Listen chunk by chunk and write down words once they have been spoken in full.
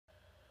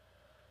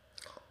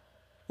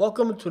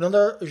Welcome to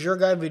another Azure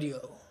Guide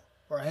video,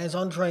 where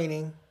hands-on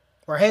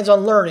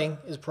learning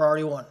is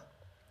priority one.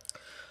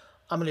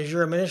 I'm an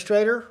Azure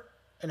administrator,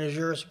 an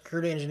Azure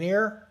security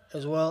engineer,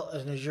 as well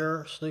as an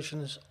Azure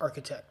solutions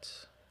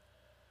architect.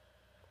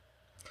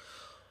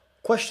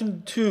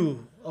 Question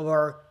 2 of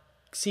our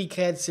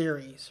CKAD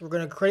series. We're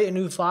going to create a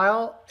new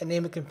file and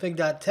name it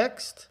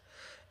config.txt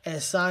and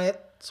assign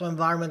it some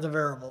environmental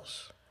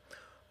variables.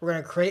 We're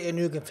going to create a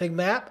new config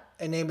map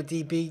and name it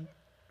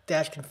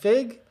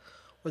db-config.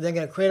 We're then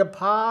going to create a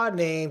pod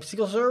named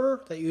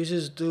sqlsver that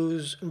uses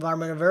those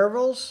environmental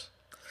variables,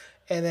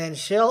 and then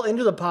shell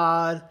into the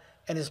pod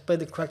and display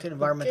the correct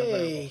environmental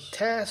variables.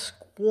 Task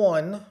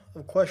 1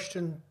 of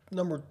question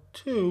number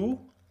 2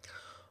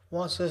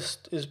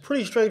 is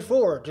pretty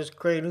straightforward. Just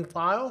create a new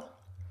file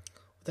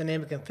with the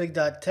name of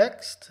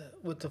config.txt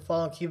with the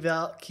following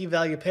key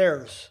value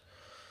pairs.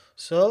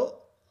 So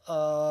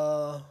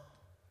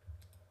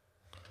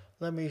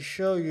let me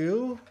show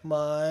you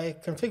my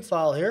config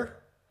file here.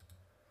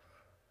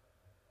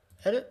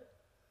 Edit,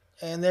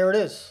 and there it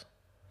is.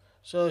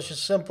 So it's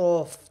just a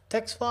simple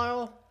text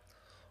file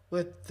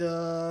with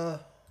let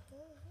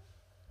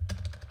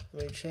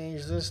me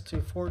change this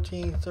to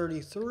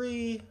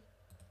 1433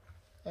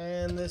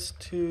 and this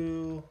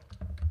to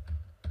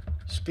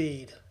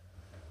speed.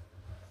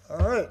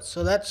 Alright,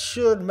 so that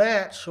should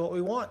match what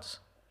we want.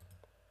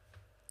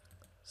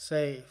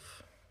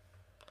 Save.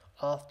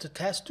 Off to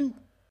task 2.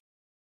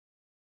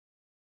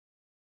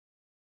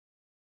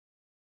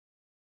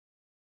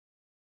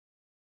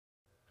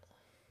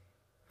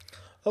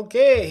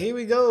 Okay, here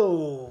we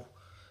go.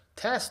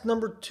 Task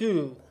number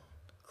 2.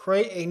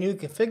 Create a new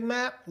config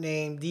map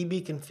named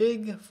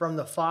db-config from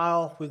the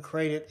file we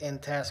created in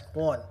task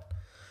 1.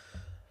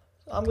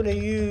 I'm going to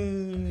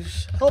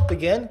use help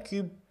again.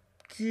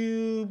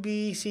 kubectl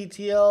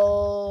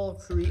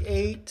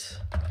create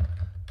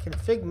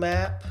config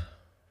map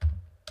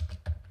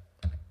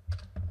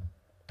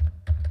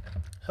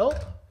help.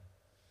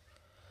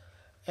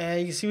 And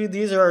you can see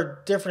these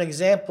are different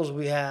examples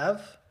we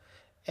have.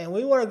 And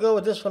we want to go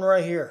with this one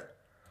right here,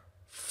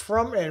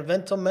 from an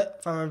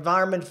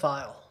environment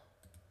file.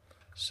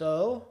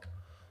 So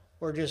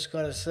we're just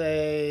going to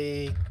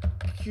say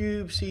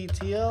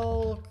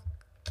kubectl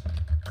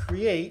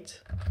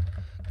create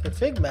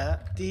config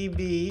map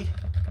db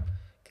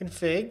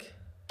config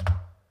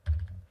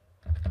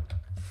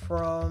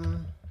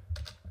from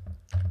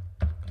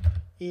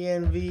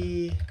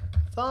env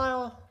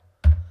file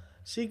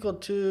equal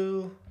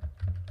to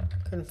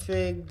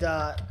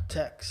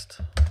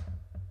config.txt.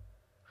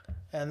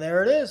 And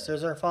there it is.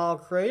 There's our file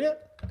created.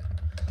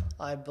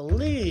 I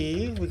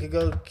believe we could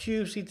go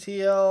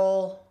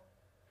kubectl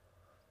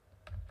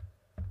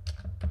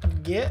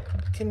get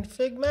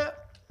config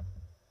map.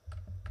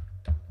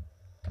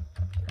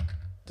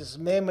 This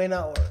may or may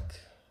not work.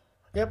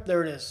 Yep,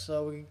 there it is.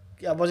 So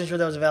I wasn't sure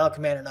that was a valid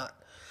command or not.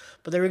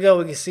 But there we go.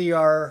 We can see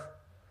our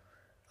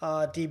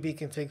db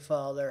config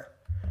file there.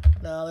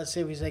 Now let's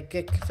see if we say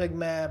get config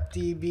map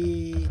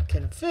db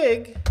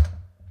config.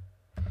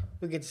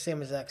 We get the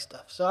same exact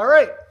stuff. So, all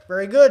right,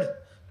 very good.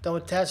 Done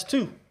with task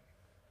 2.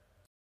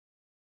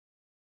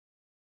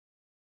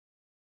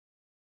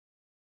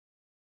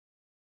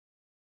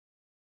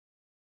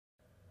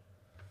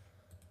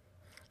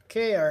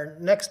 Okay, our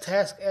next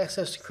task asks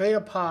us to create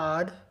a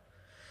pod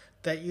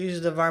that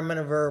uses the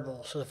environmental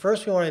variable. So the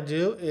first we want to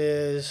do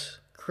is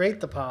create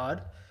the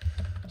pod.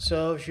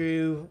 So if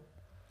you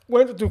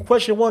went through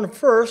question 1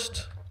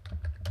 first,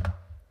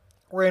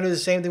 we're going to do the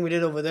same thing we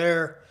did over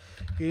there.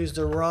 Use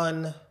the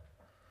run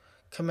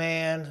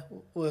command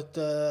with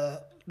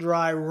the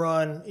dry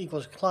run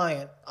equals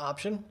client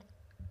option.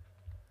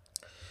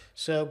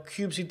 So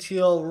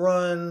kubectl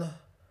run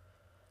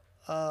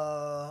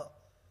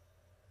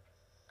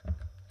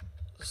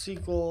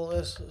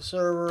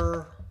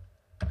sqlsver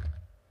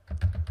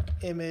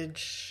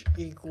image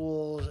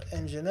equals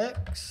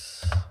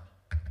nginx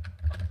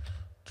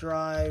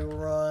dry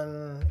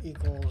run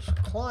equals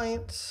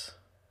clients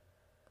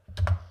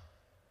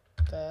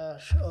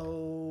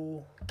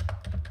 -o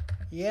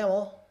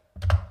YAML.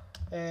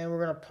 And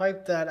we're going to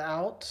pipe that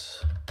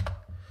out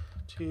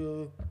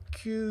to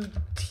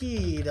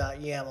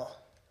qt.yaml.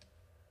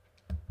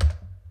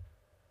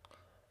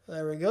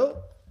 There we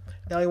go.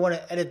 Now we want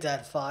to edit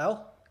that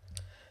file.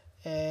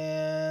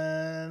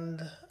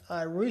 And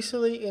I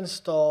recently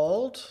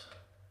installed,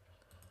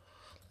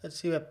 let's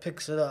see if it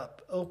picks it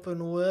up.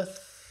 Open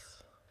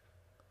with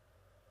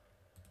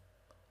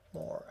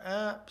more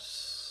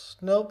apps.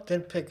 Nope,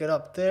 didn't pick it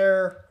up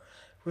there.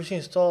 Recently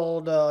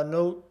installed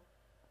Notepad++.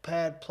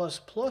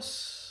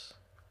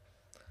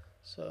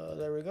 So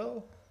there we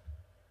go.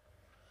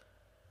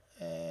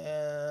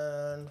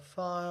 And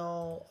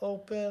file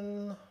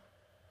open.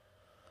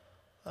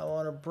 I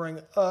want to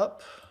bring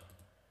up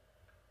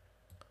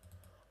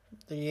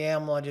the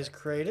YAML I just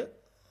created.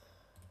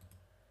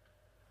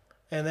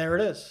 And there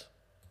it is.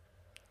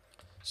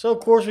 So of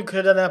course we could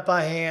have done that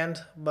by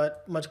hand,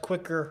 but much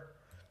quicker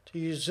to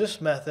use this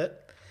method.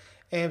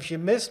 And if you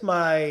missed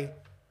my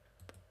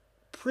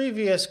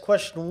previous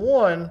question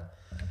 1,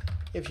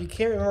 If you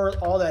can't remember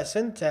all that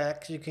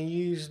syntax, you can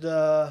use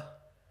the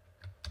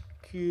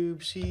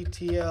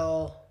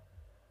kubectl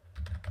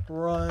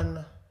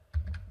run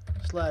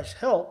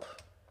 /help,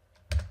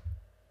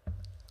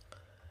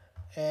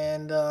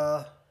 and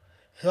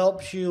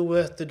helps you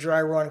with the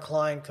dry run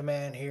client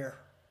command here,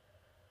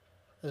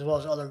 as well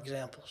as other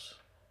examples.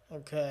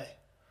 Okay.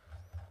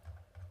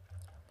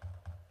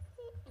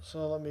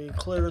 So let me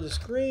clear the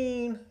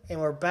screen, and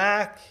we're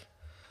back.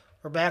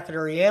 We're back at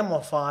our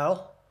YAML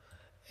file,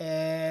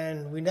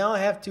 and we now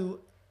have to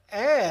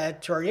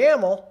add to our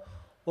YAML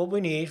what we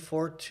need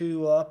for it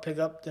to pick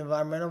up the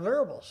environmental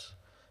variables.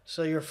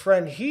 So your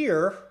friend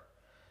here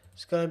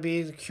is going to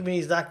be the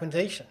Kubernetes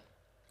documentation.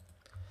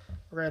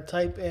 We're going to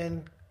type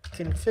in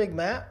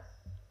configmap.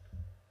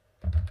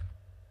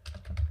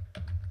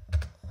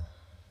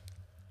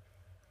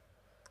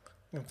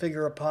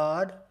 Configure a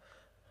pod.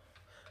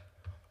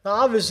 Now,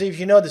 obviously, if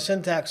you know the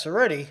syntax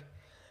already,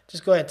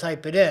 just go ahead and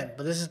type it in.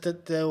 But this is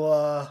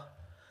to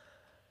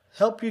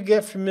help you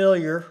get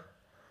familiar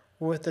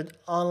with the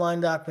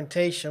online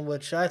documentation,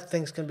 which I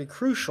think is going to be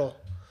crucial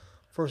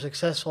for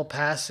successful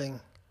passing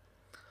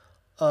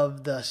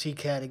of the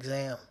CKAD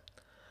exam.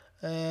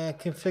 And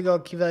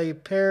configure key value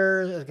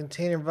pairs as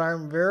contain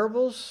environment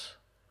variables.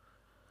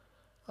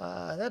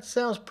 That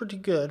sounds pretty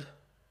good.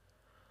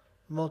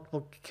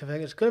 Multiple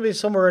config. It's going to be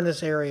somewhere in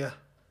this area.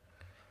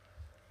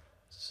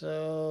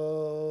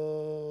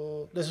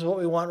 So this is what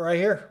we want right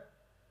here.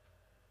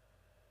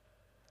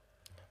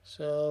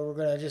 So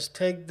we're going to just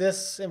take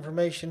this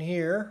information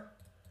here.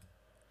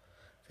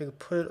 If we could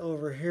put it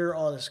over here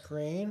on the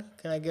screen.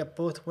 Can I get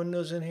both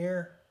windows in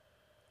here?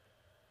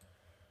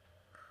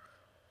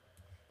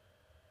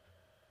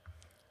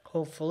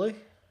 Hopefully.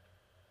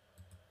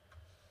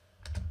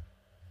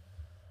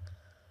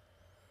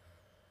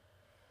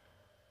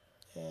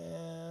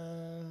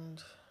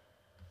 And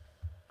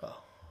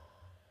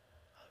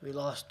we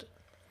lost it.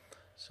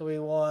 So we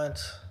want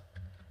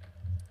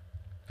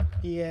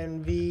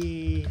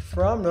env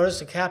from, notice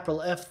the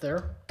capital F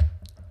there.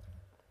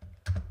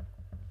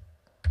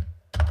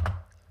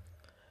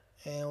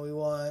 And we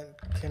want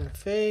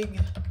config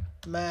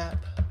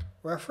map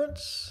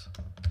reference.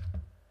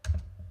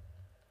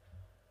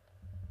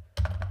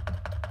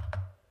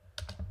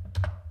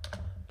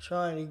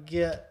 Trying to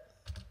get,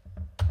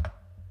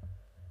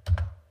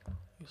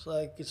 looks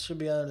like it should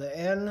be under the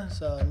N,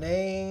 so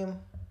name.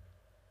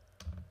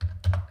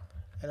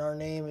 And our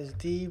name is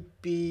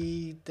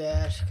db-config.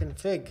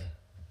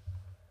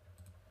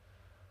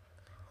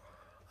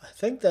 I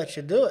think that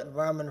should do it.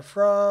 Environment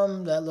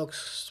from, that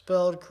looks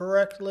spelled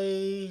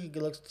correctly.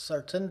 It looks,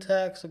 our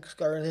syntax,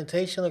 our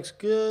indentation looks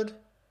good.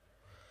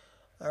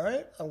 All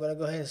right, I'm going to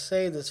go ahead and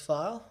save this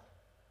file.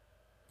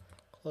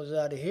 Close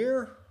out of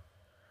here.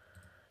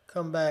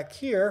 Come back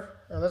here,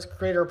 and let's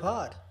create our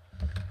pod.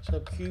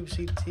 So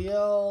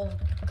kubectl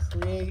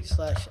create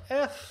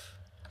 /f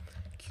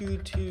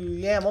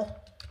q2 YAML.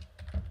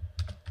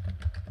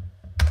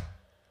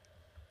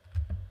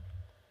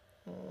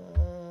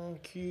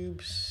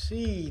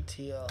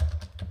 kubectl.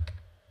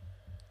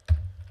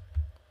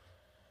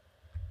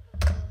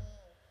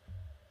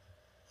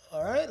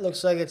 All right,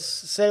 looks like it's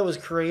said it was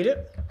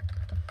created.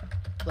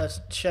 Let's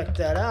check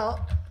that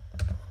out.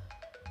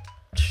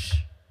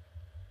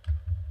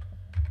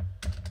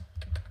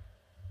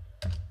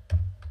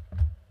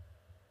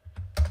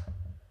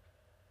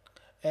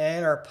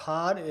 And our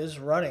pod is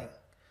running.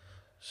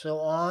 So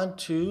on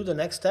to the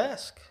next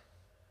task.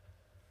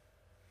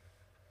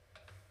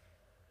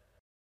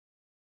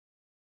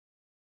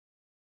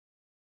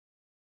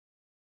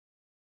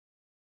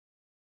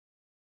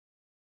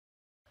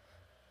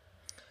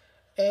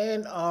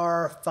 And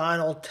our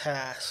final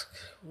task,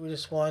 we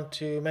just want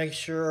to make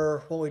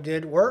sure what we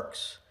did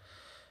works.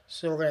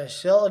 So we're going to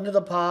shell into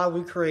the pod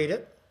we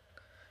created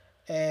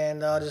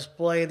and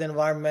display the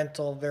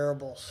environmental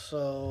variables.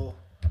 So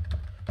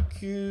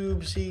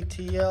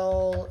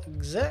kubectl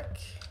exec,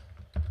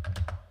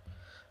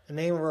 the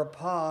name of our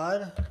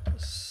pod,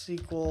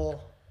 sqlsver,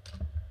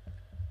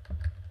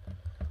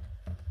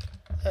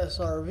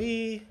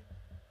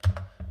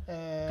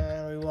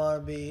 and we want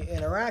to be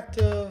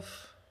interactive.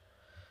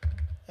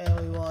 And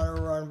we want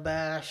to run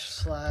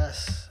bash/sh.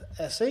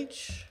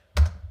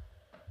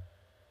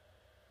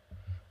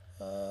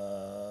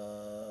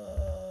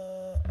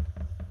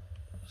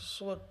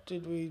 So what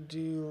did we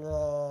do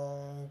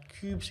wrong?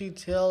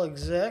 kubectl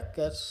exec,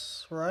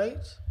 that's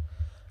right.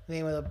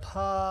 Name of the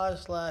pod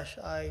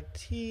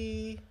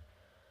 /it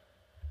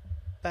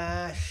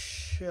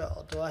bash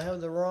shell. Do I have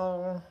the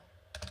wrong?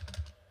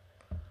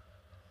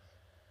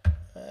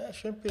 It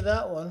shouldn't be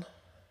that one.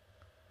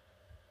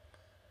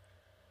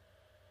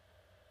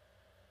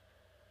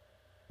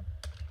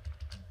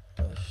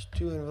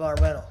 To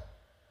environmental.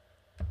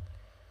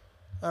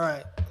 All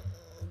right,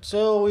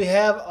 so we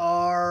have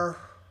our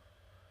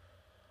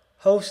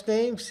host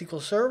name,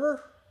 SQL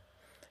Server,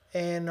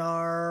 and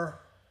our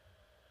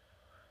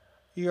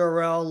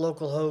URL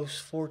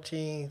localhost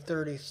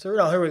 1433.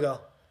 Oh, here we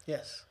go.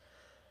 Yes,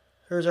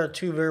 here's our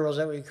two variables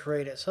that we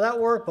created. So that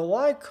worked, but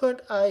why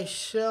couldn't I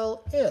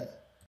shell in?